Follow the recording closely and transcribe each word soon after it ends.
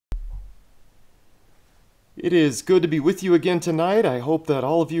It is good to be with you again tonight. I hope that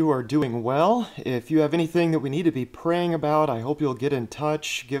all of you are doing well. If you have anything that we need to be praying about, I hope you'll get in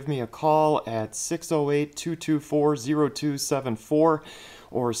touch. Give me a call at 608-224-0274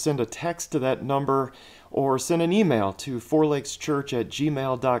 or send a text to that number or send an email to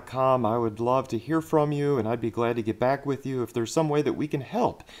fourlakeschurch@gmail.com. I would love to hear from you and I'd be glad to get back with you if there's some way that we can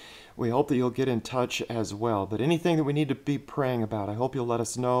help. We hope that you'll get in touch as well. But anything that we need to be praying about, I hope you'll let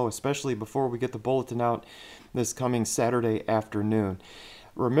us know, especially before we get the bulletin out this coming Saturday afternoon.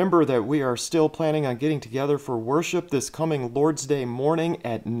 Remember that we are still planning on getting together for worship this coming Lord's Day morning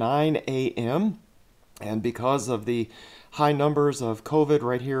at 9 a.m. And because of the high numbers of COVID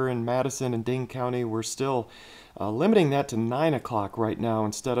right here in Madison and Dane County, we're still limiting that to 9 o'clock right now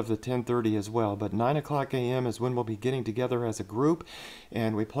instead of the 10:30 as well. But 9 o'clock a.m. is when we'll be getting together as a group,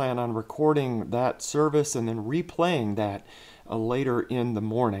 and we plan on recording that service and then replaying that later in the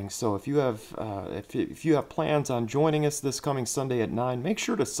morning. So if you have plans on joining us this coming Sunday at 9, make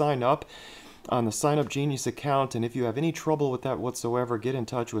sure to sign up on the Sign Up Genius account. And if you have any trouble with that whatsoever, get in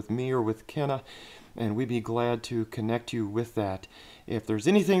touch with me or with Kenna, and we'd be glad to connect you with that. If there's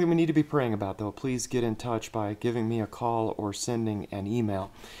anything that we need to be praying about, though, please get in touch by giving me a call or sending an email.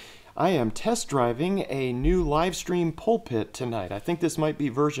 I am test driving a new live stream pulpit tonight. I think this might be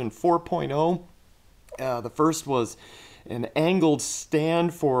version 4.0. The first was an angled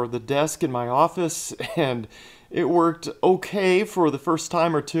stand for the desk in my office, and it worked okay for the first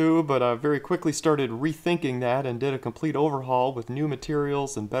time or two, but I very quickly started rethinking that and did a complete overhaul with new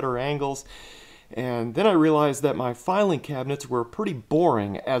materials and better angles. And then I realized that my filing cabinets were pretty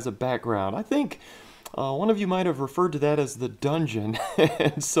boring as a background. I think one of you might have referred to that as the dungeon.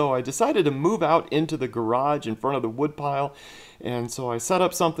 And so I decided to move out into the garage in front of the woodpile. And so I set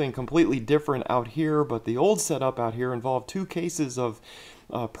up something completely different out here. But the old setup out here involved 2 cases of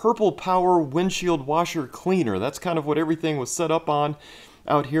Purple Power windshield washer cleaner. That's kind of what everything was set up on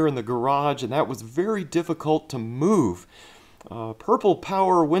out here in the garage. And that was very difficult to move. Purple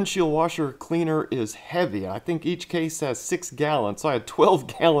Power windshield washer cleaner is heavy. I think each case has 6 gallons. So I had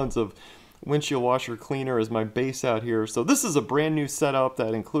 12 gallons of windshield washer cleaner as my base out here. So this is a brand new setup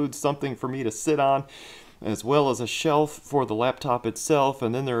that includes something for me to sit on, as well as a shelf for the laptop itself.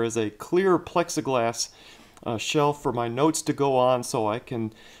 And then there is a clear plexiglass shelf for my notes to go on, so I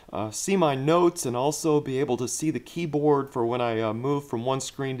can see my notes and also be able to see the keyboard for when I move from one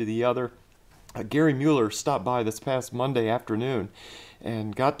screen to the other. Gary Mueller stopped by this past Monday afternoon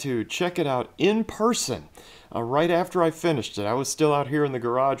and got to check it out in person right after I finished it. I was still out here in the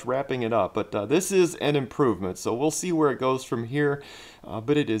garage wrapping it up, but this is an improvement, so we'll see where it goes from here.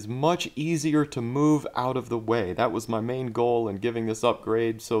 But it is much easier to move out of the way. That was my main goal in giving this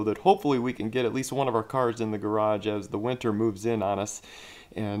upgrade, so that hopefully we can get at least one of our cars in the garage as the winter moves in on us,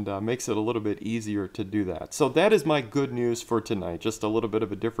 and makes it a little bit easier to do that. So that is my good news for tonight, just a little bit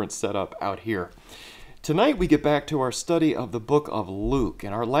of a different setup out here. Tonight we get back to our study of the book of Luke,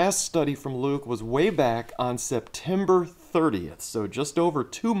 and our last study from Luke was way back on September 30th, so just over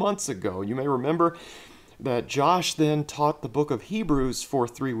 2 months ago. You may remember that Josh then taught the book of Hebrews for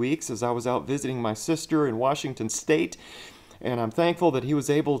 3 weeks as I was out visiting my sister in Washington State. And I'm thankful that he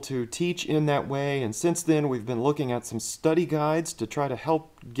was able to teach in that way. And since then, we've been looking at some study guides to try to help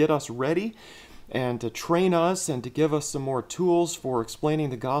get us ready and to train us and to give us some more tools for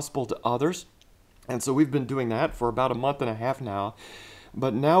explaining the gospel to others. And so we've been doing that for about a month and a half now.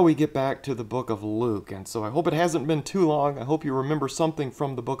 But now we get back to the book of Luke. And so I hope it hasn't been too long. I hope you remember something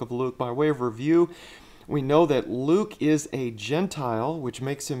from the book of Luke. By way of review, we know that Luke is a Gentile, which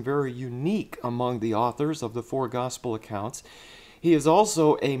makes him very unique among the authors of the 4 gospel accounts. He is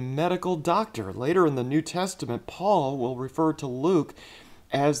also a medical doctor. Later in the New Testament, Paul will refer to Luke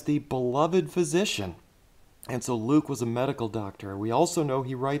as the beloved physician. And so Luke was a medical doctor. We also know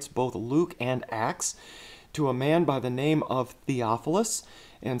he writes both Luke and Acts to a man by the name of Theophilus.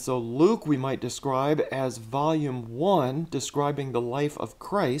 And so Luke we might describe as volume 1, describing the life of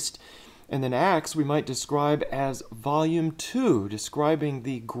Christ. And then Acts we might describe as volume 2, describing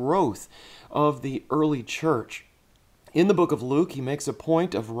the growth of the early church. In the book of Luke, he makes a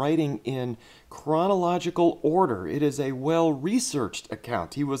point of writing in chronological order. It is a well-researched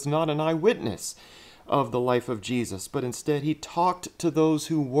account. He was not an eyewitness of the life of Jesus, but instead he talked to those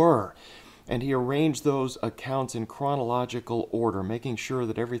who were, and he arranged those accounts in chronological order, making sure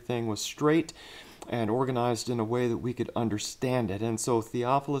that everything was straight and organized in a way that we could understand it. And so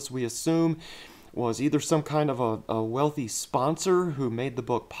Theophilus, we assume, was either some kind of a wealthy sponsor who made the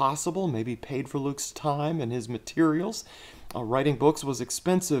book possible, maybe paid for Luke's time and his materials. Writing books was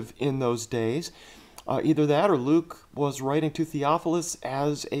expensive in those days. Either that or Luke was writing to Theophilus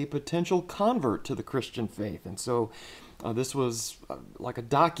as a potential convert to the Christian faith. And so this was like a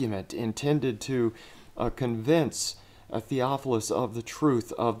document intended to convince Theophilus of the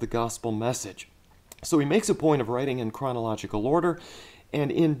truth of the gospel message. So he makes a point of writing in chronological order.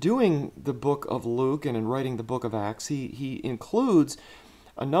 And in doing the book of Luke and in writing the book of Acts, he includes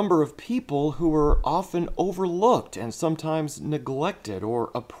a number of people who were often overlooked and sometimes neglected or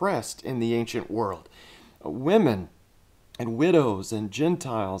oppressed in the ancient world. Women and widows and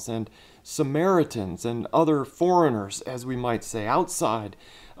Gentiles and Samaritans and other foreigners, as we might say, outside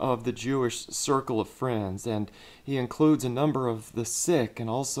of the Jewish circle of friends. And he includes a number of the sick and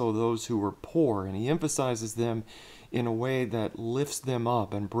also those who were poor, and he emphasizes them in a way that lifts them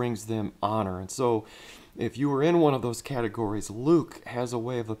up and brings them honor. And so if you were in one of those categories, Luke has a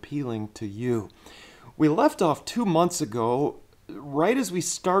way of appealing to you. We left off 2 months ago, right as we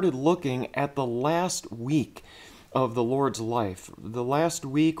started looking at the last week of the Lord's life. The last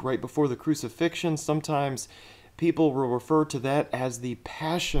week right before the crucifixion. Sometimes people will refer to that as the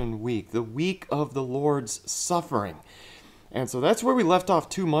Passion Week, the week of the Lord's suffering. And so that's where we left off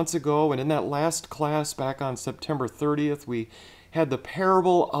 2 months ago. And in that last class back on September 30th, we had the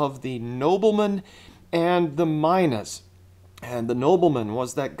parable of the nobleman and the minas. And the nobleman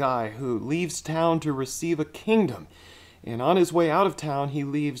was that guy who leaves town to receive a kingdom. And on his way out of town, he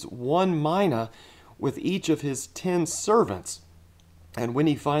leaves one mina with each of his 10 servants. And when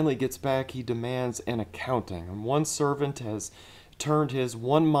he finally gets back, he demands an accounting. And one servant has turned his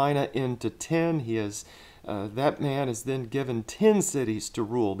 1 mina into 10. That man is then given 10 cities to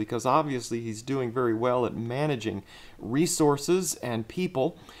rule, because obviously he's doing very well at managing resources and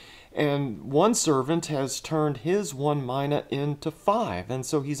people. And one servant has turned his 1 mina into 5. And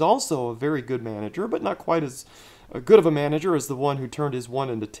so he's also a very good manager, but not quite as good of a manager as the one who turned his 1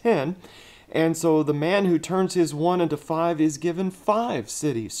 into 10. And so the man who turns his 1 into 5 is given 5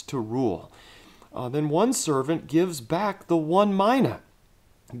 cities to rule. Then one servant gives back the 1 mina.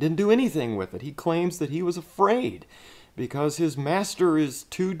 He didn't do anything with it. He claims that he was afraid because his master is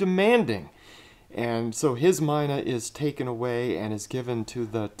too demanding. And so his mina is taken away and is given to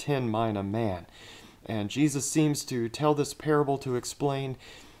the 10 mina man. And Jesus seems to tell this parable to explain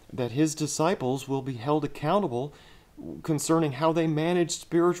that his disciples will be held accountable concerning how they manage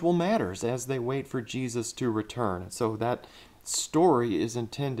spiritual matters as they wait for Jesus to return. And so that story is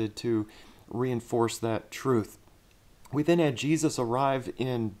intended to reinforce that truth. We then had Jesus arrive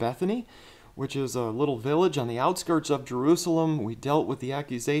in Bethany, which is a little village on the outskirts of Jerusalem. We dealt with the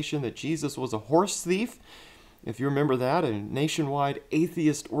accusation that Jesus was a horse thief. If you remember that, a nationwide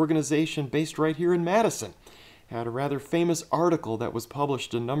atheist organization based right here in Madison had a rather famous article that was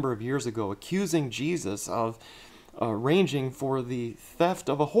published a number of years ago accusing Jesus of arranging for the theft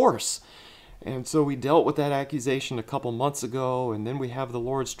of a horse. And so we dealt with that accusation a couple months ago, and then we have the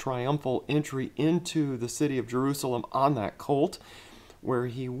Lord's triumphal entry into the city of Jerusalem on that colt, where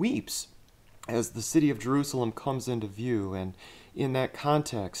he weeps as the city of Jerusalem comes into view. And in that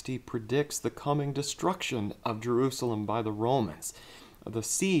context, he predicts the coming destruction of Jerusalem by the Romans, the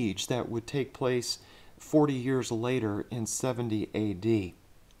siege that would take place 40 years later in 70 A.D.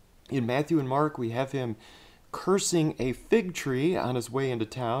 In Matthew and Mark, we have him cursing a fig tree on his way into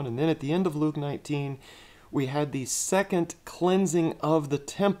town. And then at the end of Luke 19, we had the second cleansing of the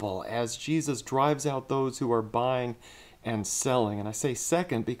temple as Jesus drives out those who are buying and selling. And I say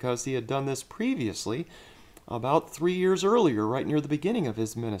second because he had done this previously about 3 years earlier, right near the beginning of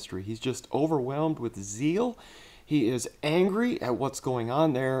his ministry. He's just overwhelmed with zeal. He is angry at what's going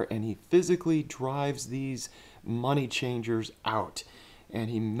on there, and he physically drives these money changers out. And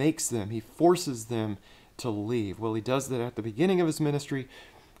he forces them to leave. Well, he does that at the beginning of his ministry,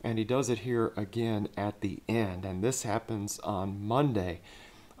 and he does it here again at the end. And this happens on Monday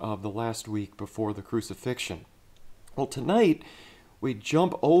of the last week before the crucifixion. Well, tonight we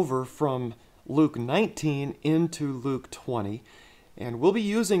jump over from Luke 19 into Luke 20, and we'll be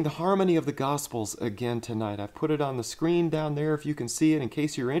using the harmony of the Gospels again tonight. I've put it on the screen down there if you can see it in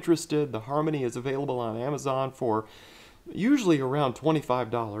case you're interested. The harmony is available on Amazon for usually around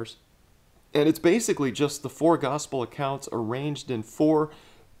 $25. And it's basically just the 4 gospel accounts arranged in 4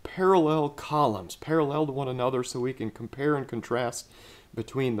 parallel columns, parallel to one another, so we can compare and contrast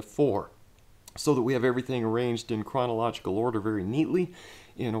between the 4, so that we have everything arranged in chronological order very neatly,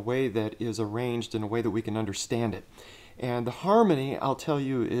 in a way that is arranged in a way that we can understand it. And the harmony, I'll tell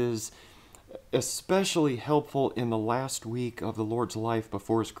you, is especially helpful in the last week of the Lord's life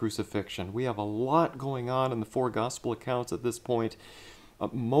before his crucifixion. We have a lot going on in the 4 gospel accounts at this point.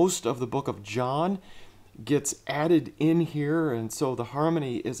 Most of the book of John gets added in here, and so the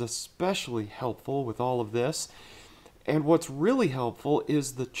harmony is especially helpful with all of this. And what's really helpful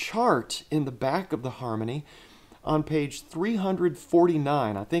is the chart in the back of the harmony on page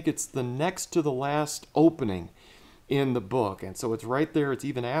 349. I think it's the next to the last opening in the book. And so it's right there. It's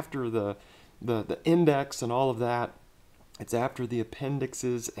even after the index and all of that. It's after the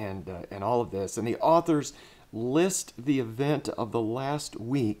appendixes and all of this. And the authors list the event of the last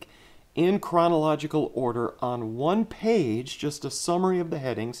week in chronological order on one page, just a summary of the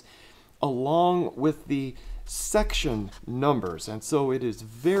headings, along with the section numbers. And so it is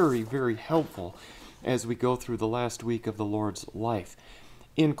very, very helpful as we go through the last week of the Lord's life.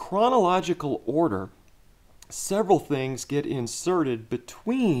 In chronological order, several things get inserted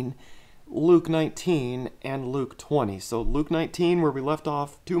between Luke 19 and Luke 20. So Luke 19, where we left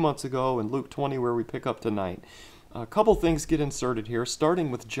off 2 months ago, and Luke 20, where we pick up tonight. A couple things get inserted here,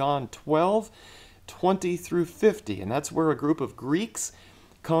 starting with John 12, 20 through 50. And that's where a group of Greeks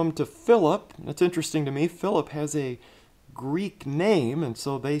come to Philip. That's interesting to me. Philip has a Greek name, and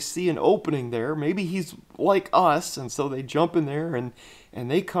so they see an opening there. Maybe he's like us, and so they jump in there, and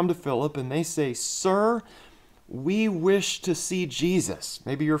they come to Philip, and they say, "Sir, we wish to see Jesus."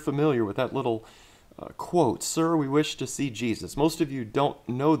 Maybe you're familiar with that little quote, "Sir, we wish to see Jesus." Most of you don't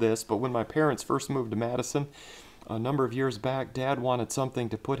know this, but when my parents first moved to Madison a number of years back, Dad wanted something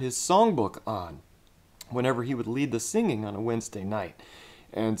to put his songbook on whenever he would lead the singing on a Wednesday night.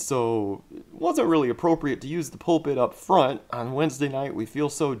 And so it wasn't really appropriate to use the pulpit up front. On Wednesday night, we feel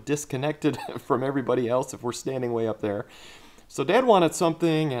so disconnected from everybody else if we're standing way up there. So Dad wanted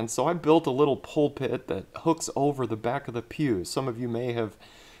something, and so I built a little pulpit that hooks over the back of the pews. Some of you may have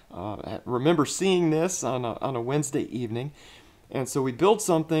remember seeing this on a Wednesday evening. And so we built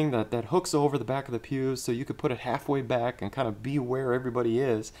something that hooks over the back of the pews so you could put it halfway back and kind of be where everybody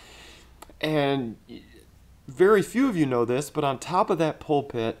is. And very few of you know this, but on top of that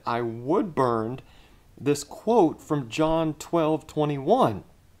pulpit, I wood burned this quote from John 12:21.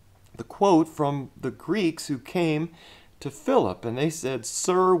 The quote from the Greeks who came to Philip, and they said,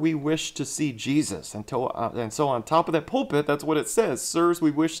 "Sir, we wish to see Jesus." And so on top of that pulpit, that's what it says, "Sirs,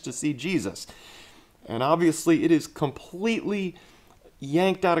 we wish to see Jesus." And obviously it is completely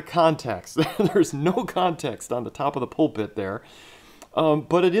yanked out of context. There's no context on the top of the pulpit there,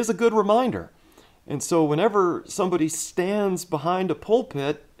 but it is a good reminder. And so whenever somebody stands behind a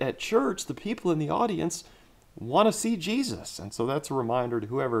pulpit at church, the people in the audience want to see Jesus. And so that's a reminder to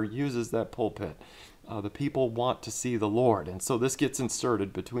whoever uses that pulpit. The people want to see the Lord. And so this gets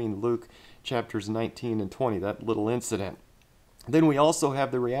inserted between Luke chapters 19 and 20, that little incident. Then we also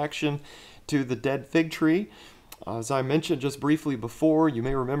have the reaction to the dead fig tree. As I mentioned just briefly before, you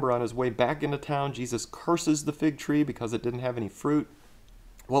may remember on his way back into town, Jesus curses the fig tree because it didn't have any fruit.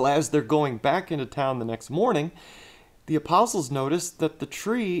 Well, as they're going back into town the next morning, the apostles notice that the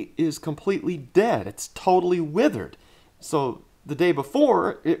tree is completely dead. It's totally withered. So the day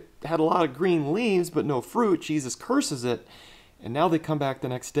before, it had a lot of green leaves, but no fruit. Jesus curses it. And now they come back the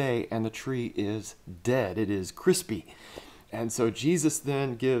next day, and the tree is dead. It is crispy. And so Jesus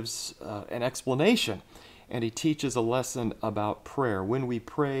then gives an explanation, and he teaches a lesson about prayer. When we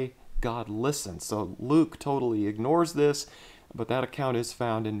pray, God listens. So Luke totally ignores this, but that account is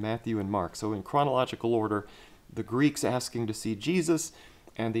found in Matthew and Mark. So in chronological order, the Greeks asking to see Jesus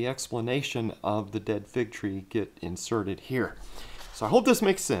and the explanation of the dead fig tree get inserted here. So I hope this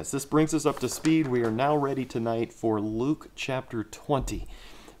makes sense. This brings us up to speed. We are now ready tonight for Luke chapter 20.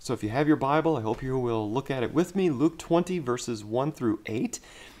 So if you have your Bible, I hope you will look at it with me. Luke 20, verses 1 through 8.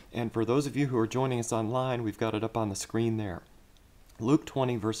 And for those of you who are joining us online, we've got it up on the screen there. Luke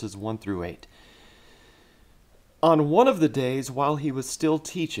 20, verses 1 through 8. On one of the days while he was still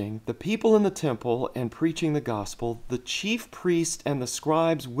teaching, the people in the temple and preaching the gospel, the chief priest and the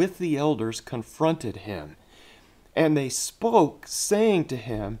scribes with the elders confronted him. And they spoke, saying to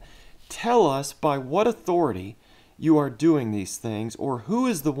him, "Tell us by what authority you are doing these things, or who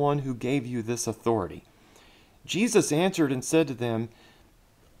is the one who gave you this authority?" Jesus answered and said to them,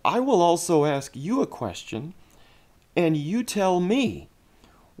 "I will also ask you a question, and you tell me.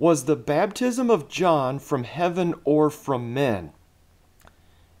 Was the baptism of John from heaven or from men?"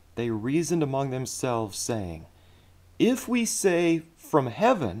 They reasoned among themselves, saying, "If we say from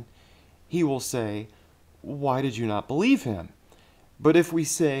heaven, he will say, 'Why did you not believe him?' But if we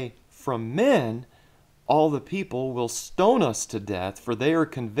say from men, all the people will stone us to death, for they are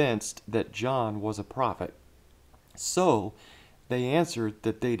convinced that John was a prophet." So they answered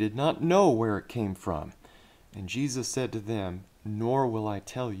that they did not know where it came from. And Jesus said to them, "Nor will I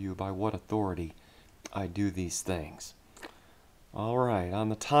tell you by what authority I do these things." All right, on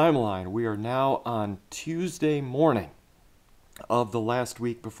the timeline, we are now on Tuesday morning of the last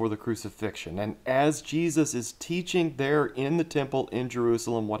week before the crucifixion. And as Jesus is teaching there in the temple in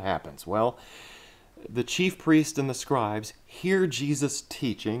Jerusalem, what happens? Well, the chief priest and the scribes hear Jesus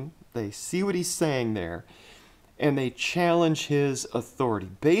teaching, they see what he's saying there, and they challenge his authority.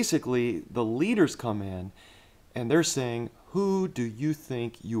 Basically, the leaders come in and they're saying, "Who do you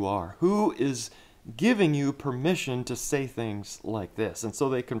think you are? Who is giving you permission to say things like this?" And so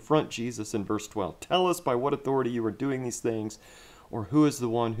they confront Jesus in verse 12. "Tell us by what authority you are doing these things, or who is the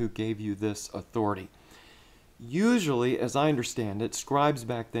one who gave you this authority?" Usually, as I understand it, scribes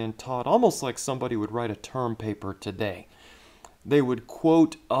back then taught almost like somebody would write a term paper today. They would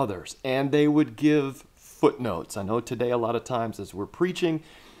quote others, and they would give footnotes. I know today a lot of times as we're preaching,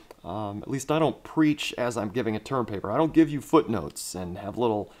 at least I don't preach as I'm giving a term paper. I don't give you footnotes and have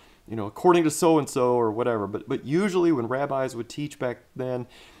little, according to so-and-so or whatever. But usually when rabbis would teach back then,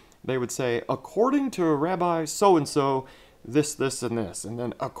 they would say, according to Rabbi so-and-so, this, and this. And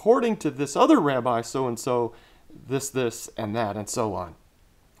then according to this other rabbi so-and-so, this, and that, and so on.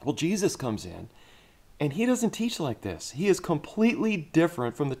 Well, Jesus comes in, and he doesn't teach like this. He is completely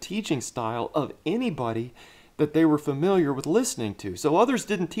different from the teaching style of anybody that they were familiar with listening to. So others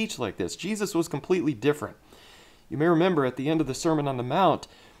didn't teach like this. Jesus was completely different. You may remember at the end of the Sermon on the Mount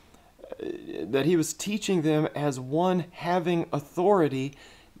that he was teaching them as one having authority,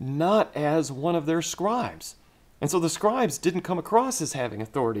 not as one of their scribes. And so the scribes didn't come across as having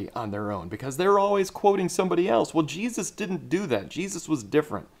authority on their own because they were always quoting somebody else. Well, Jesus didn't do that. Jesus was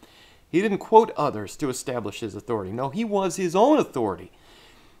different. He didn't quote others to establish his authority. No, he was his own authority.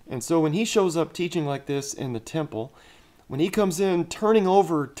 And so when he shows up teaching like this in the temple, when he comes in turning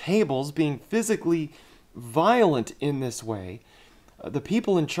over tables, being physically violent in this way, the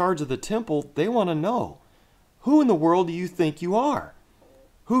people in charge of the temple, they want to know, who in the world do you think you are?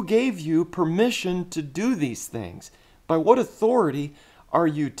 Who gave you permission to do these things? By what authority are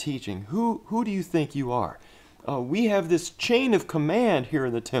you teaching? Who do you think you are? We have this chain of command here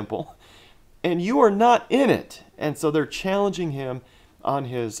in the temple, and you are not in it. And so they're challenging him on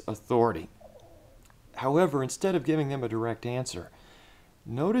his authority. However, instead of giving them a direct answer,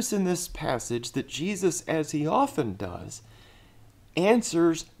 notice in this passage that Jesus, as he often does,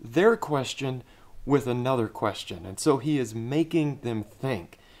 answers their question with another question. And so he is making them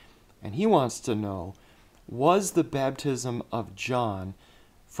think. And he wants to know, was the baptism of John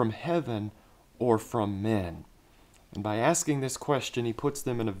from heaven or from men? And by asking this question, he puts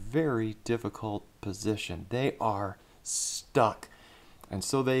them in a very difficult position. They are stuck. And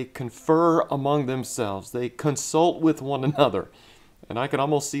so they confer among themselves. They consult with one another. And I can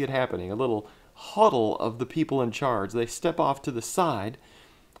almost see it happening. A little huddle of the people in charge. They step off to the side,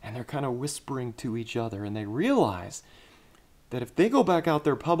 and they're kind of whispering to each other. And they realize that if they go back out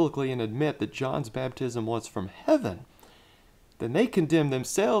there publicly and admit that John's baptism was from heaven, then they condemn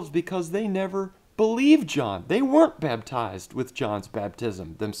themselves because they never believed John. They weren't baptized with John's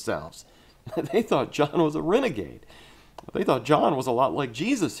baptism themselves. They thought John was a renegade. They thought John was a lot like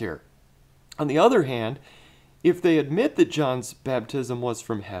Jesus here. On the other hand, if they admit that John's baptism was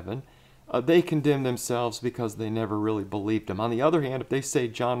from heaven, they condemn themselves because they never really believed him. On the other hand, if they say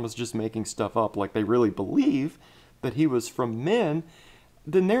John was just making stuff up like they really believe that he was from men,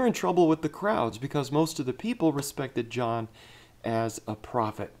 then they're in trouble with the crowds because most of the people respected John as a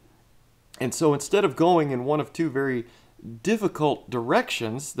prophet. And so instead of going in one of two very difficult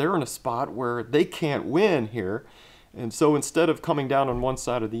directions, they're in a spot where they can't win here. And so instead of coming down on one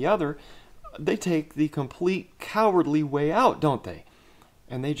side or the other, they take the complete cowardly way out, don't they?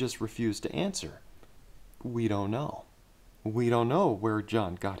 And they just refuse to answer. We don't know. We don't know where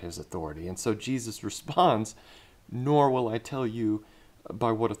John got his authority. And so Jesus responds, nor will I tell you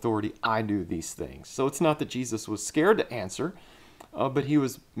by what authority I do these things. So it's not that Jesus was scared to answer, but he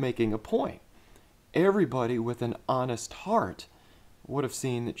was making a point. Everybody with an honest heart would have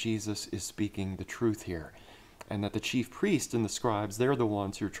seen that Jesus is speaking the truth here, and that the chief priests and the scribes, they're the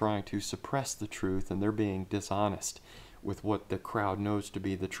ones who are trying to suppress the truth, and they're being dishonest with what the crowd knows to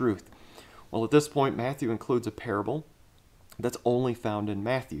be the truth. Well, at this point, Matthew includes a parable that's only found in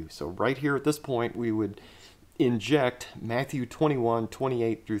Matthew. So right here at this point, we would inject Matthew 21,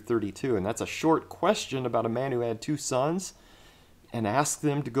 28 through 32. And that's a short question about a man who had two sons and asked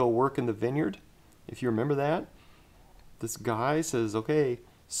them to go work in the vineyard. If you remember that, this guy says, okay,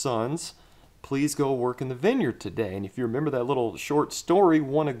 sons, please go work in the vineyard today. And if you remember that little short story,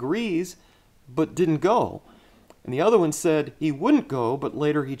 one agrees, but didn't go. And the other one said he wouldn't go, but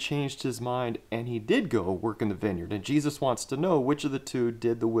later he changed his mind and he did go work in the vineyard. And Jesus wants to know which of the two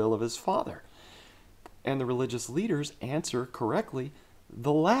did the will of his father. And the religious leaders answer correctly,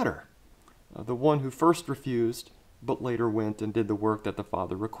 the latter, the one who first refused, but later went and did the work that the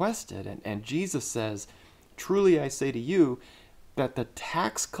Father requested. And Jesus says, truly I say to you, that the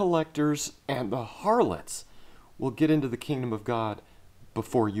tax collectors and the harlots will get into the kingdom of God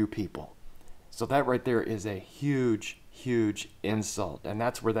before you people. So that right there is a huge, huge insult, and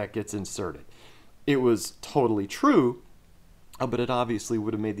that's where that gets inserted. It was totally true, but it obviously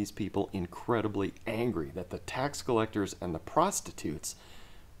would have made these people incredibly angry that the tax collectors and the prostitutes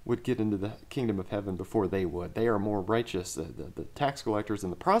would get into the kingdom of heaven before they would. They are more righteous. The tax collectors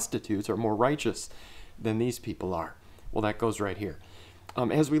and the prostitutes are more righteous than these people are. Well, that goes right here.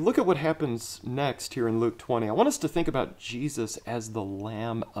 As we look at what happens next here in Luke 20, I want us to think about Jesus as the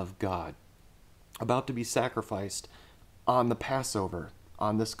Lamb of God, about to be sacrificed on the Passover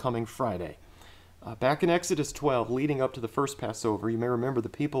on this coming Friday. Back in Exodus 12, leading up to the first Passover, you may remember the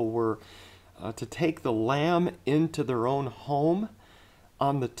people were to take the lamb into their own home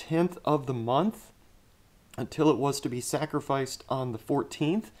on the 10th of the month until it was to be sacrificed on the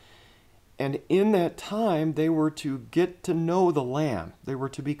 14th. And in that time, they were to get to know the lamb. They were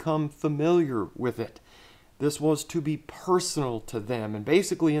to become familiar with it. This was to be personal to them. And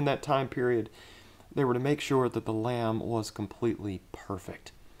basically in that time period, they were to make sure that the lamb was completely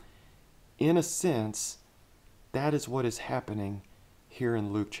perfect. In a sense, that is what is happening here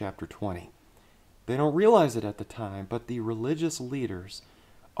in Luke chapter 20. They don't realize it at the time, but the religious leaders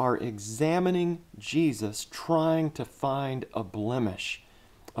are examining Jesus, trying to find a blemish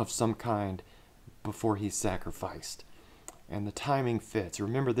of some kind before he's sacrificed. And the timing fits.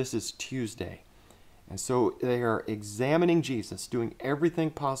 Remember, this is Tuesday. And so they are examining Jesus, doing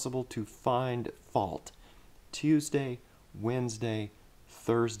everything possible to find fault. Tuesday, Wednesday,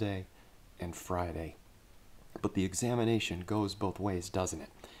 Thursday, and Friday. But the examination goes both ways, doesn't it?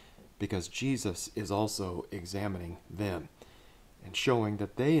 Because Jesus is also examining them and showing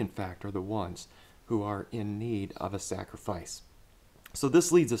that they, in fact, are the ones who are in need of a sacrifice. So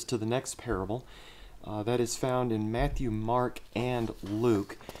this leads us to the next parable that is found in Matthew, Mark, and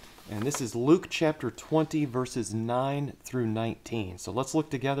Luke. And this is Luke chapter 20, verses 9 through 19. So let's look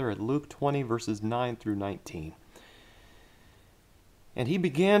together at Luke 20, verses 9 through 19. And he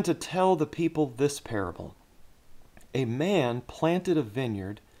began to tell the people this parable. A man planted a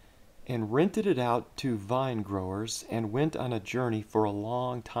vineyard and rented it out to vine growers and went on a journey for a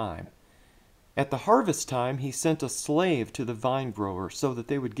long time. At the harvest time, he sent a slave to the vine grower so that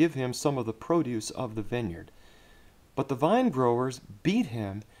they would give him some of the produce of the vineyard. But the vine growers beat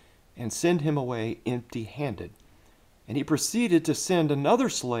him and sent him away empty-handed. And he proceeded to send another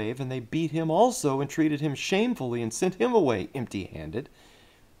slave, and they beat him also and treated him shamefully and sent him away empty-handed.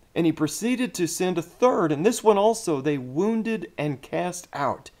 And he proceeded to send a third, and this one also they wounded and cast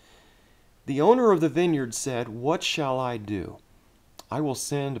out. The owner of the vineyard said, "What shall I do? I will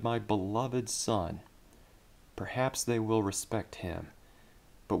send my beloved son. Perhaps they will respect him."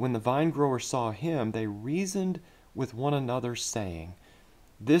 But when the vinegrower saw him, they reasoned with one another, saying,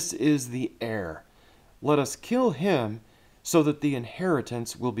 "This is the heir. Let us kill him, so that the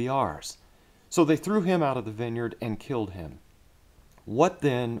inheritance will be ours." So they threw him out of the vineyard and killed him. What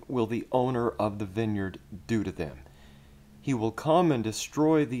then will the owner of the vineyard do to them? He will come and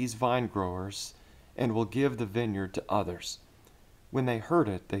destroy these vinegrowers, and will give the vineyard to others. When they heard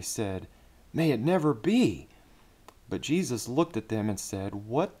it, they said, "May it never be." But Jesus looked at them and said,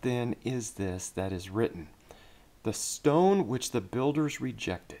 "What then is this that is written? The stone which the builders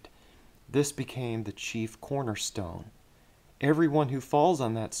rejected, this became the chief cornerstone. Everyone who falls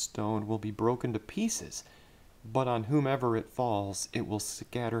on that stone will be broken to pieces, but on whomever it falls, it will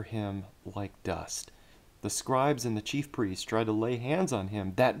scatter him like dust." The scribes and the chief priests tried to lay hands on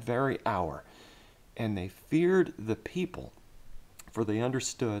him that very hour, and they feared the people, for they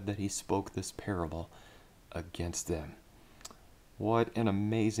understood that he spoke this parable against them. What an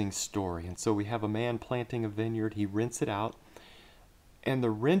amazing story. And so we have a man planting a vineyard. He rents it out, and the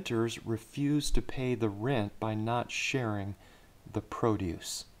renters refuse to pay the rent by not sharing the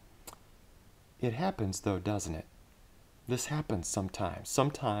produce. It happens, though, doesn't it? This happens sometimes.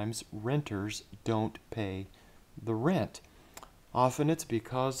 Sometimes renters don't pay the rent. Often it's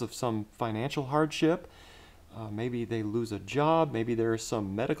because of some financial hardship. Maybe they lose a job. Maybe there is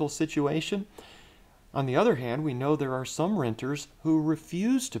some medical situation. On the other hand, we know there are some renters who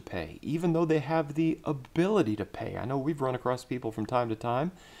refuse to pay, even though they have the ability to pay. I know we've run across people from time to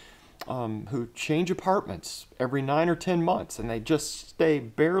time who change apartments every 9 or 10 months, and they just stay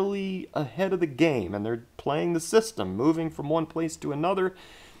barely ahead of the game, and they're playing the system, moving from one place to another,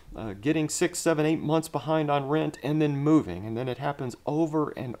 getting 6, 7, 8 months behind on rent, and then moving. And then it happens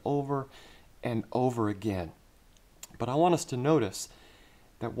over and over and over again. But I want us to notice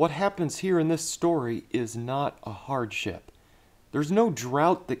that what happens here in this story is not a hardship. There's no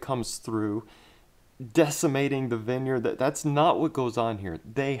drought that comes through decimating the vineyard. That's not what goes on here.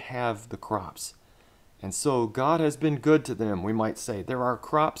 They have the crops. And so God has been good to them, we might say. There are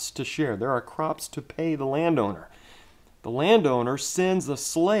crops to share. There are crops to pay the landowner. The landowner sends a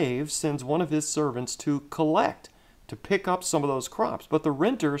slave, sends one of his servants to collect, to pick up some of those crops. But the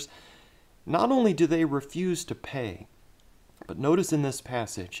renters, not only do they refuse to pay, but notice in this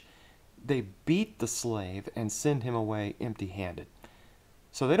passage, they beat the slave and send him away empty-handed.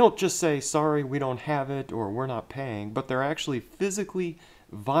 So they don't just say, sorry, we don't have it, or we're not paying, but they're actually physically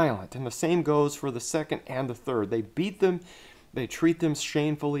violent. And the same goes for the second and the third. They beat them, they treat them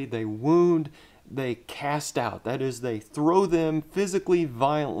shamefully, they wound, they cast out. That is, they throw them physically,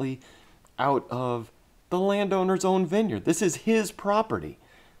 violently out of the landowner's own vineyard. This is his property.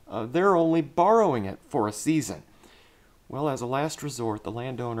 They're only borrowing it for a season. Well, as a last resort, the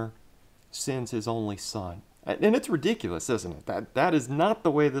landowner sends his only son. And it's ridiculous, isn't it? That is not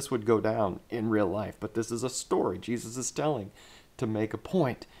the way this would go down in real life, but this is a story Jesus is telling to make a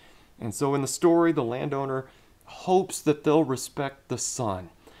point. And so in the story, the landowner hopes that they'll respect the son.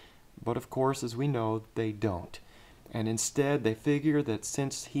 But of course, as we know, they don't. And instead, they figure that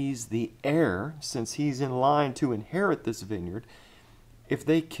since he's the heir, since he's in line to inherit this vineyard, if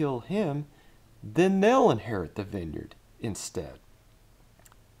they kill him, then they'll inherit the vineyard instead.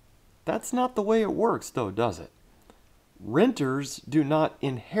 That's not the way it works, though, does it? Renters do not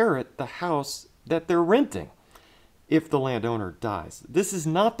inherit the house that they're renting if the landowner dies. This is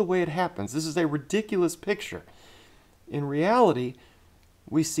not the way it happens. This is a ridiculous picture. In reality,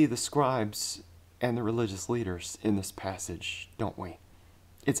 we see the scribes and the religious leaders in this passage, don't we?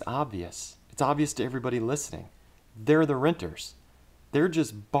 It's obvious. It's obvious to everybody listening. They're the renters. They're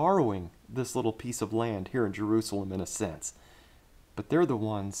just borrowing this little piece of land here in Jerusalem in a sense. But they're the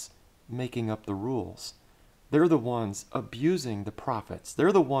ones making up the rules. They're the ones abusing the prophets.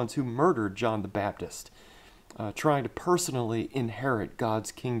 They're the ones who murdered John the Baptist, trying to personally inherit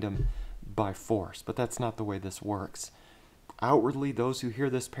God's kingdom by force. But that's not the way this works. Outwardly, those who hear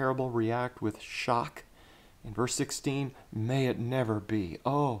this parable react with shock. In verse 16, may it never be.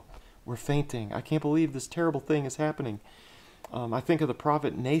 Oh, we're fainting. I can't believe this terrible thing is happening. I think of the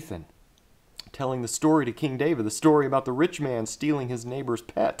prophet Nathan telling the story to King David, the story about the rich man stealing his neighbor's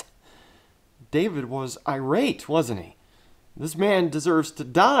pet. David was irate, wasn't he? This man deserves to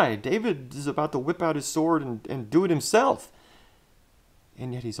die. David is about to whip out his sword and do it himself.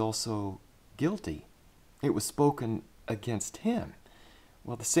 And yet he's also guilty. It was spoken against him.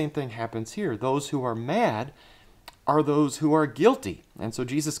 Well, the same thing happens here. Those who are mad are those who are guilty. And so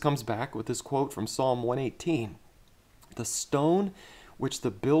Jesus comes back with this quote from Psalm 118. The stone which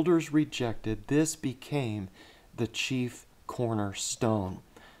the builders rejected, this became the chief cornerstone.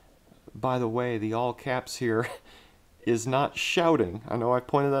 By the way, the all caps here is not shouting. I know I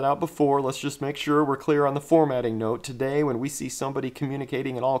pointed that out before. Let's just make sure we're clear on the formatting note. Today, when we see somebody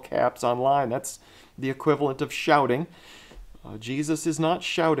communicating in all caps online, that's the equivalent of shouting. Jesus is not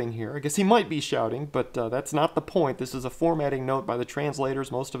shouting here. I guess he might be shouting, but that's not the point. This is a formatting note by the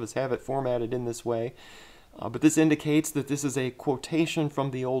translators. Most of us have it formatted in this way. But this indicates that this is a quotation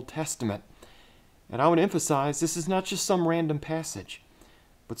from the Old Testament. And I would emphasize this is not just some random passage.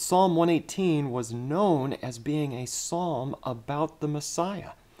 But Psalm 118 was known as being a psalm about the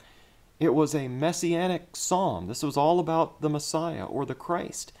Messiah. It was a messianic psalm. This was all about the Messiah or the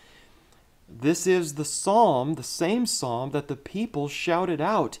Christ. This is the psalm, the same psalm that the people shouted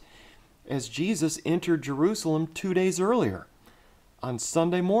out as Jesus entered Jerusalem 2 days earlier on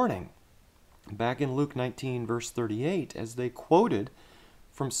Sunday morning. Back in Luke 19, verse 38, as they quoted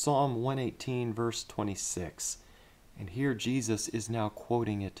from Psalm 118, verse 26. And here Jesus is now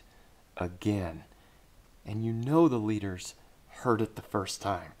quoting it again. And you know the leaders heard it the first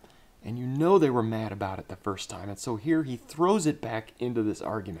time. And you know they were mad about it the first time. And so here he throws it back into this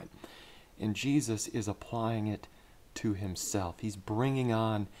argument. And Jesus is applying it to himself. He's bringing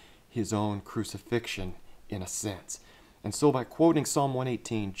on his own crucifixion in a sense. And so by quoting Psalm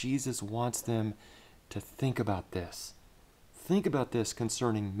 118, Jesus wants them to think about this. Think about this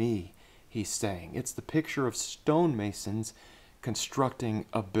concerning me, he's saying. It's the picture of stonemasons constructing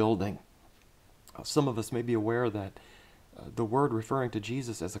a building. Some of us may be aware that the word referring to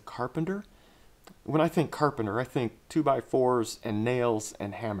Jesus as a carpenter, when I think carpenter, I think 2x4s and nails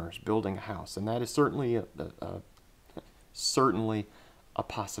and hammers building a house. And that is certainly a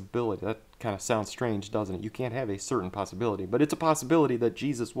possibility. That kind of sounds strange, doesn't it? You can't have a certain possibility. But it's a possibility that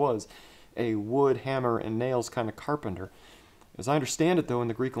Jesus was a wood, hammer, and nails kind of carpenter. As I understand it, though, in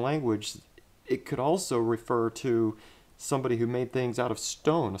the Greek language, it could also refer to somebody who made things out of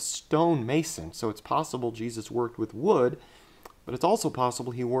stone, a stone mason. So it's possible Jesus worked with wood, but it's also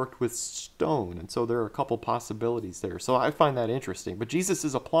possible he worked with stone. And so there are a couple possibilities there. So I find that interesting. But Jesus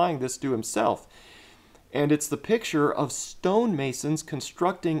is applying this to himself. And it's the picture of stonemasons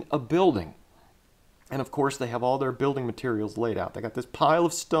constructing a building. And of course, they have all their building materials laid out. They got this pile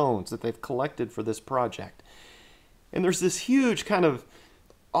of stones that they've collected for this project. And there's this huge kind of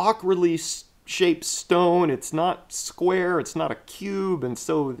awkwardly shaped stone. It's not square, it's not a cube, and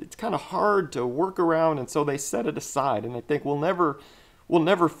so it's kind of hard to work around, and so they set it aside and they think we'll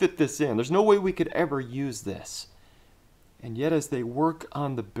never fit this in. There's no way we could ever use this. And yet as they work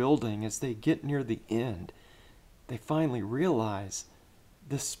on the building, as they get near the end, they finally realize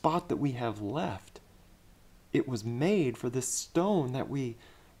the spot that we have left, it was made for this stone that we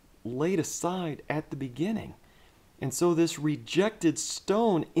laid aside at the beginning. And so this rejected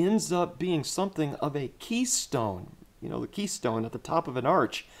stone ends up being something of a keystone. You know, the keystone at the top of an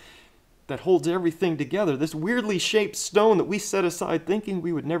arch that holds everything together. This weirdly shaped stone that we set aside thinking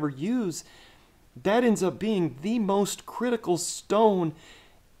we would never use, that ends up being the most critical stone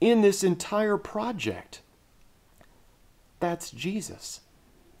in this entire project. That's Jesus.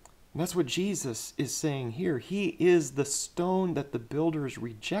 And that's what Jesus is saying here. He is the stone that the builders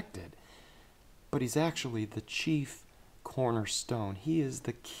rejected, but he's actually the chief cornerstone. He is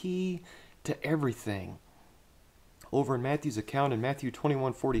the key to everything. Over in Matthew's account, in Matthew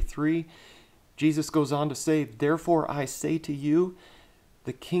 21:43, Jesus goes on to say, "Therefore I say to you,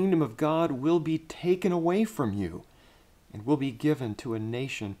 the kingdom of God will be taken away from you and will be given to a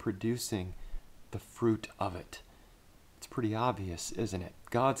nation producing the fruit of it." It's pretty obvious, isn't it?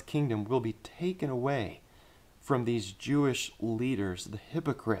 God's kingdom will be taken away from these Jewish leaders, the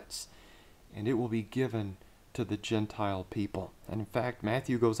hypocrites, and it will be given to the Gentile people. And in fact,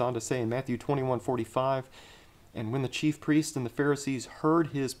 Matthew goes on to say in Matthew 21:45, "And when the chief priests and the Pharisees heard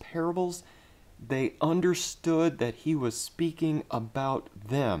his parables, they understood that he was speaking about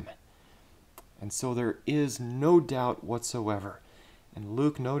them." And so there is no doubt whatsoever. And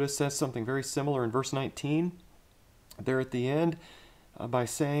Luke, notice, says something very similar in verse 19, there at the end, by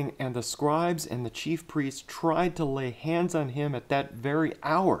saying, "And the scribes and the chief priests tried to lay hands on him at that very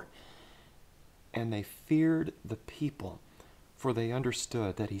hour. And they feared the people, for they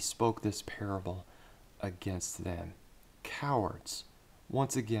understood that he spoke this parable against them." Cowards.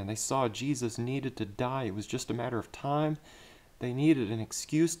 Once again, they saw Jesus needed to die. It was just a matter of time. They needed an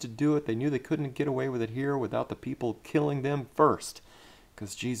excuse to do it. They knew they couldn't get away with it here without the people killing them first,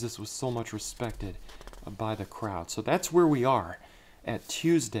 because Jesus was so much respected by the crowd. So that's where we are at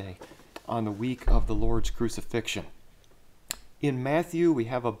Tuesday on the week of the Lord's crucifixion. In Matthew, we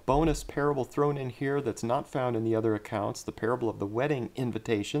have a bonus parable thrown in here that's not found in the other accounts, the parable of the wedding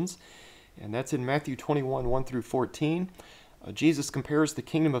invitations. And that's in Matthew 21, 1 through 14. Jesus compares the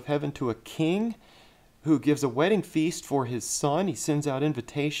kingdom of heaven to a king who gives a wedding feast for his son. He sends out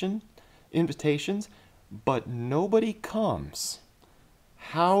invitations, but nobody comes.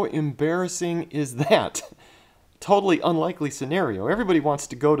 How embarrassing is that? Totally unlikely scenario. Everybody wants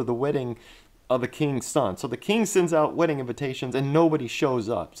to go to the wedding of a king's son. So the king sends out wedding invitations and nobody shows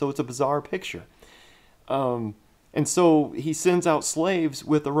up. So it's a bizarre picture. And so he sends out slaves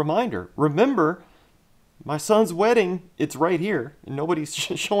with a reminder. Remember, my son's wedding, it's right here, and nobody's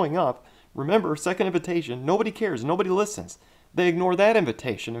showing up. Remember, second invitation, nobody cares, nobody listens. They ignore that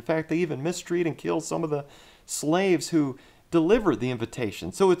invitation. In fact, they even mistreat and kill some of the slaves who delivered the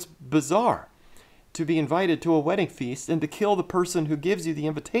invitation. So it's bizarre to be invited to a wedding feast and to kill the person who gives you the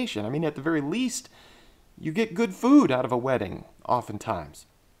invitation. I mean, at the very least, you get good food out of a wedding, oftentimes.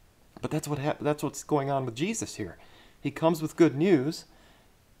 But that's what's going on with Jesus here. He comes with good news,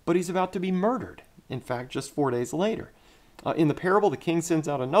 but he's about to be murdered. In fact, just 4 days later. In the parable, the king sends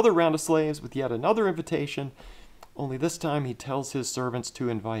out another round of slaves with yet another invitation, only this time he tells his servants to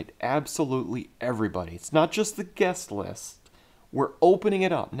invite absolutely everybody. It's not just the guest list. We're opening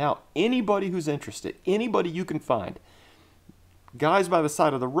it up. Now, anybody who's interested, anybody you can find, guys by the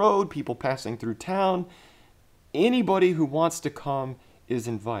side of the road, people passing through town, anybody who wants to come is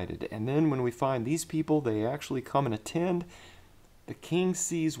invited. And then when we find these people, they actually come and attend. The king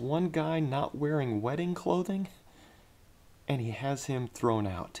sees one guy not wearing wedding clothing, and he has him thrown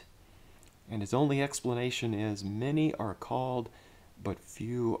out. And his only explanation is, many are called, but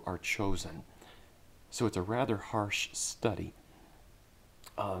few are chosen. So it's a rather harsh study,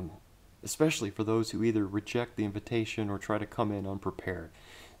 especially for those who either reject the invitation or try to come in unprepared.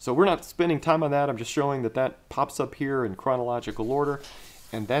 So we're not spending time on that. I'm just showing that that pops up here in chronological order.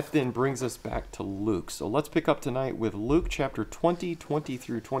 And that then brings us back to Luke. So let's pick up tonight with Luke chapter 20, 20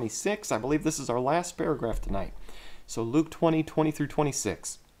 through 26. I believe this is our last paragraph tonight. So Luke 20, 20 through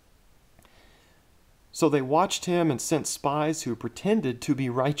 26. So they watched him and sent spies who pretended to be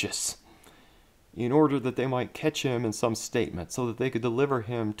righteous, in order that they might catch him in some statement, so that they could deliver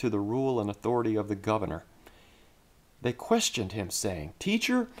him to the rule and authority of the governor. They questioned him, saying,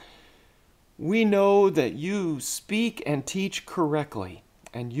 "Teacher, we know that you speak and teach correctly,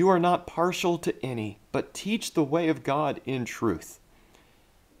 and you are not partial to any, but teach the way of God in truth.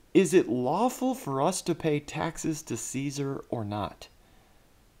 Is it lawful for us to pay taxes to Caesar or not?"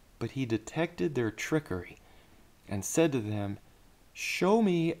 But he detected their trickery and said to them, "Show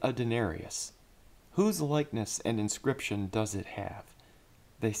me a denarius. Whose likeness and inscription does it have?"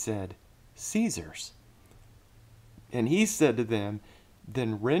 They said, "Caesar's." And he said to them,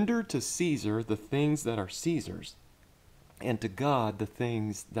 "Then render to Caesar the things that are Caesar's, and to God the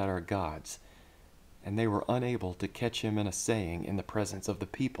things that are God's." And they were unable to catch him in a saying in the presence of the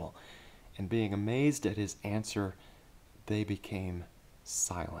people. And being amazed at his answer, they became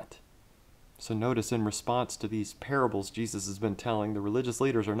silent. So notice, in response to these parables Jesus has been telling, the religious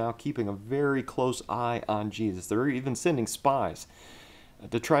leaders are now keeping a very close eye on Jesus. They're even sending spies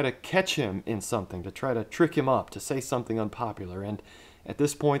to try to catch him in something, to try to trick him up, to say something unpopular. And at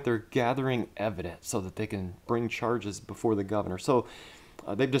this point, they're gathering evidence so that they can bring charges before the governor. So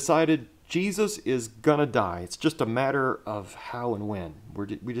they've decided Jesus is going to die. It's just a matter of how and when.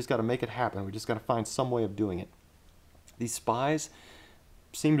 We just got to make it happen. We just got to find some way of doing it. These spies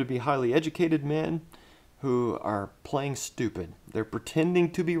seem to be highly educated men who are playing stupid. They're pretending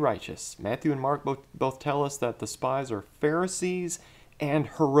to be righteous. Matthew and Mark both tell us that the spies are Pharisees and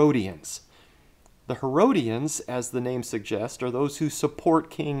Herodians. The Herodians, as the name suggests, are those who support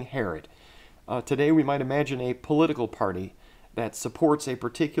King Herod. Today we might imagine a political party that supports a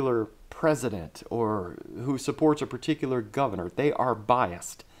particular president or who supports a particular governor. They are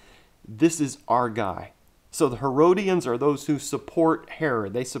biased. This is our guy. So the Herodians are those who support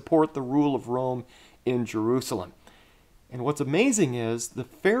Herod. They support the rule of Rome in Jerusalem. And what's amazing is the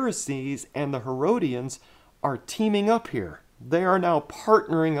Pharisees and the Herodians are teaming up here. They are now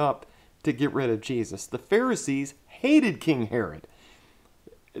partnering up to get rid of Jesus. The Pharisees hated King Herod.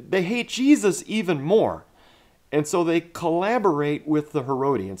 They hate Jesus even more. And so they collaborate with the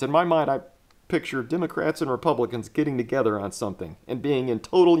Herodians. In my mind, I picture Democrats and Republicans getting together on something and being in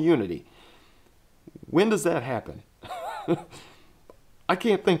total unity. When does that happen? I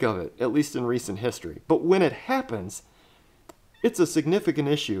can't think of it, at least in recent history. But when it happens, it's a significant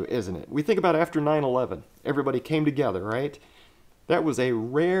issue, isn't it? We think about after 9/11. Everybody came together, right? That was a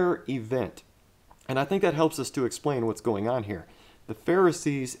rare event. And I think that helps us to explain what's going on here. The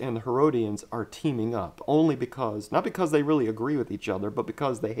Pharisees and the Herodians are teaming up only because, not because they really agree with each other, but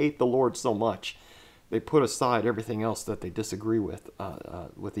because they hate the Lord so much. They put aside everything else that they disagree with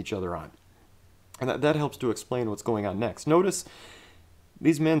each other on. And that helps to explain what's going on next. Notice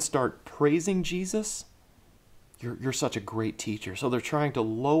these men start praising Jesus. You're such a great teacher. So they're trying to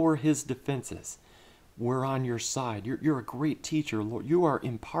lower his defenses. We're on your side. You're a great teacher, Lord. You are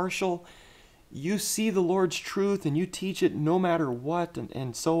impartial. You see the Lord's truth and you teach it no matter what,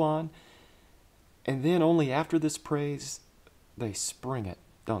 and so on. And then only after this praise, they spring it,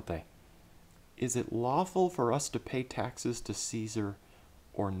 don't they? Is it lawful for us to pay taxes to Caesar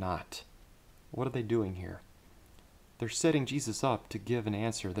or not? What are they doing here? They're setting Jesus up to give an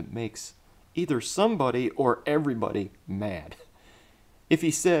answer that makes either somebody or everybody mad. If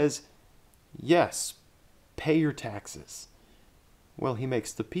he says, yes, pay your taxes, well, he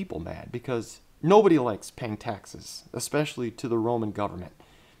makes the people mad because nobody likes paying taxes, especially to the Roman government.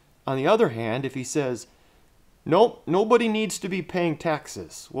 On the other hand, if he says, nope, nobody needs to be paying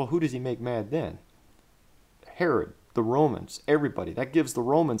taxes, well, who does he make mad then? Herod, the Romans, everybody. That gives the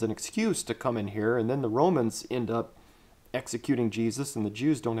Romans an excuse to come in here, and then the Romans end up executing Jesus, and the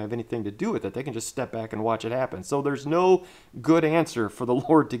Jews don't have anything to do with it. They can just step back and watch it happen. So there's no good answer for the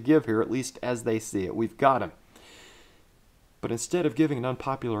Lord to give here, at least as they see it. We've got him. But instead of giving an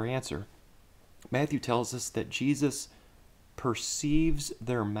unpopular answer, Matthew tells us that Jesus perceives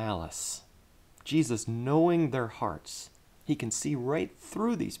their malice. Jesus, knowing their hearts, he can see right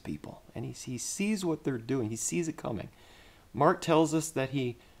through these people, and he sees what they're doing. He sees it coming. Mark tells us that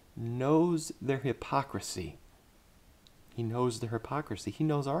he knows their hypocrisy. He knows their hypocrisy. He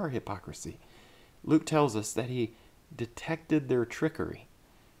knows our hypocrisy. Luke tells us that he detected their trickery.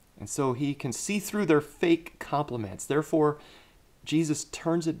 And so he can see through their fake compliments. Therefore, Jesus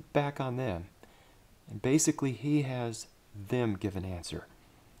turns it back on them. And basically, he has them give an answer.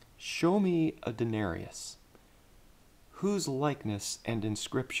 Show me a denarius. whose likeness and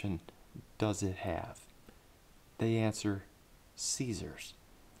inscription does it have? They answer, Caesar's.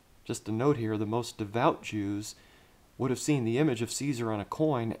 Just a note here, the most devout Jews would have seen the image of Caesar on a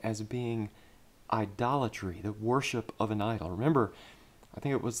coin as being idolatry, the worship of an idol. Remember, I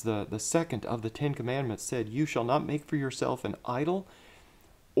think it was the second of the Ten Commandments said, you shall not make for yourself an idol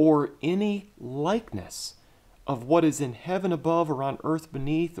or any likeness of what is in heaven above or on earth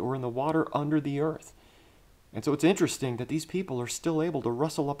beneath or in the water under the earth. And so it's interesting that these people are still able to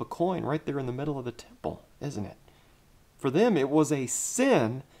rustle up a coin right there in the middle of the temple, isn't it? For them, it was a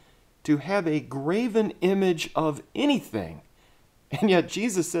sin to have a graven image of anything. And yet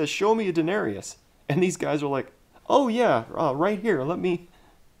Jesus says, show me a denarius. And these guys are like, oh yeah, right here. Let me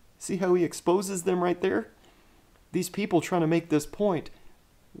see how he exposes them right there. These people trying to make this point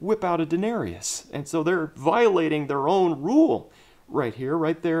whip out a denarius. And so they're violating their own rule right here,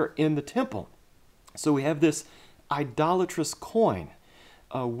 right there in the temple. So we have this idolatrous coin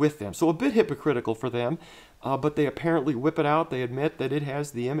with them. So a bit hypocritical for them, but they apparently whip it out. They admit that it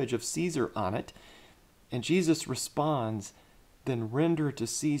has the image of Caesar on it. And Jesus responds, then render to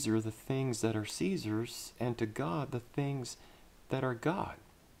Caesar the things that are Caesar's, and to God the things that are God.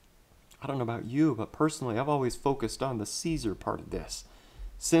 I don't know about you, but personally, I've always focused on the Caesar part of this.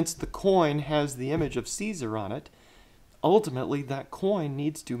 Since the coin has the image of Caesar on it, ultimately that coin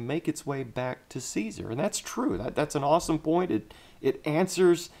needs to make its way back to Caesar. And that's true. That's an awesome point. It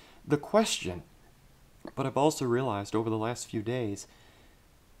answers the question. But I've also realized over the last few days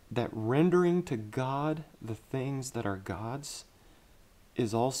that rendering to God the things that are God's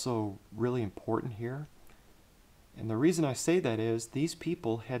is also really important here. And the reason I say that is these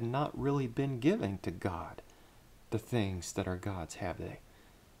people had not really been giving to God the things that are God's, have they?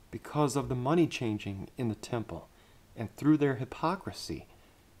 Because of the money changing in the temple and through their hypocrisy,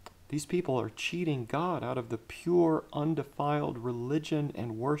 these people are cheating God out of the pure, undefiled religion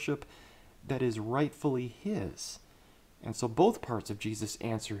and worship that is rightfully His. And so both parts of Jesus'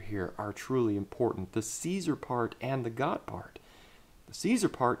 answer here are truly important, the Caesar part and the God part. The Caesar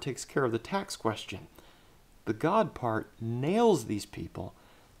part takes care of the tax question. The God part nails these people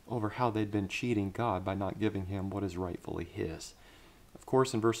over how they'd been cheating God by not giving Him what is rightfully His. Of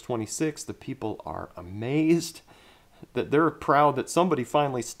course, in verse 26, the people are amazed that they're proud that somebody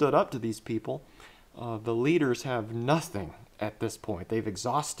finally stood up to these people. The leaders have nothing at this point. They've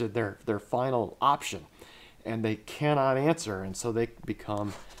exhausted their final option, and they cannot answer, and so they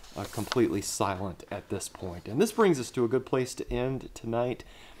become completely silent at this point. And this brings us to a good place to end tonight.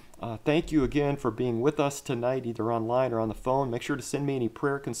 Thank you again for being with us tonight, either online or on the phone. Make sure to send me any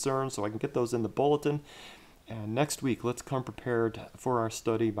prayer concerns so I can get those in the bulletin. And next week, let's come prepared for our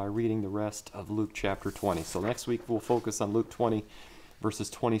study by reading the rest of Luke chapter 20. So next week, we'll focus on Luke 20, verses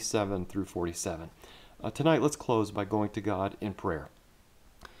 27 through 47. Tonight, let's close by going to God in prayer.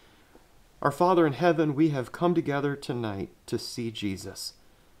 Our Father in heaven, we have come together tonight to see Jesus.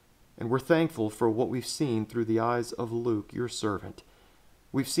 And we're thankful for what we've seen through the eyes of Luke, your servant.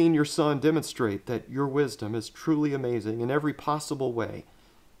 We've seen your Son demonstrate that your wisdom is truly amazing in every possible way.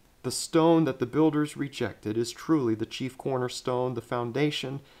 The stone that the builders rejected is truly the chief cornerstone, the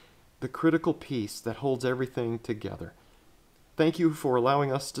foundation, the critical piece that holds everything together. Thank you for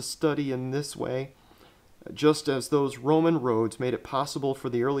allowing us to study in this way, just as those Roman roads made it possible for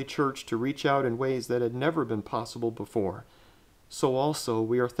the early church to reach out in ways that had never been possible before. So also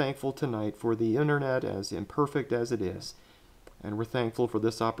we are thankful tonight for the internet, as imperfect as it is, and we're thankful for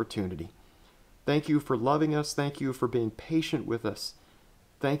this opportunity. Thank you for loving us. Thank you for being patient with us.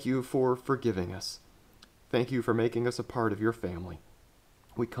 Thank you for forgiving us. Thank you for making us a part of your family.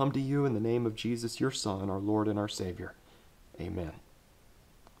 We come to you in the name of Jesus, your Son, our Lord and our Savior. Amen.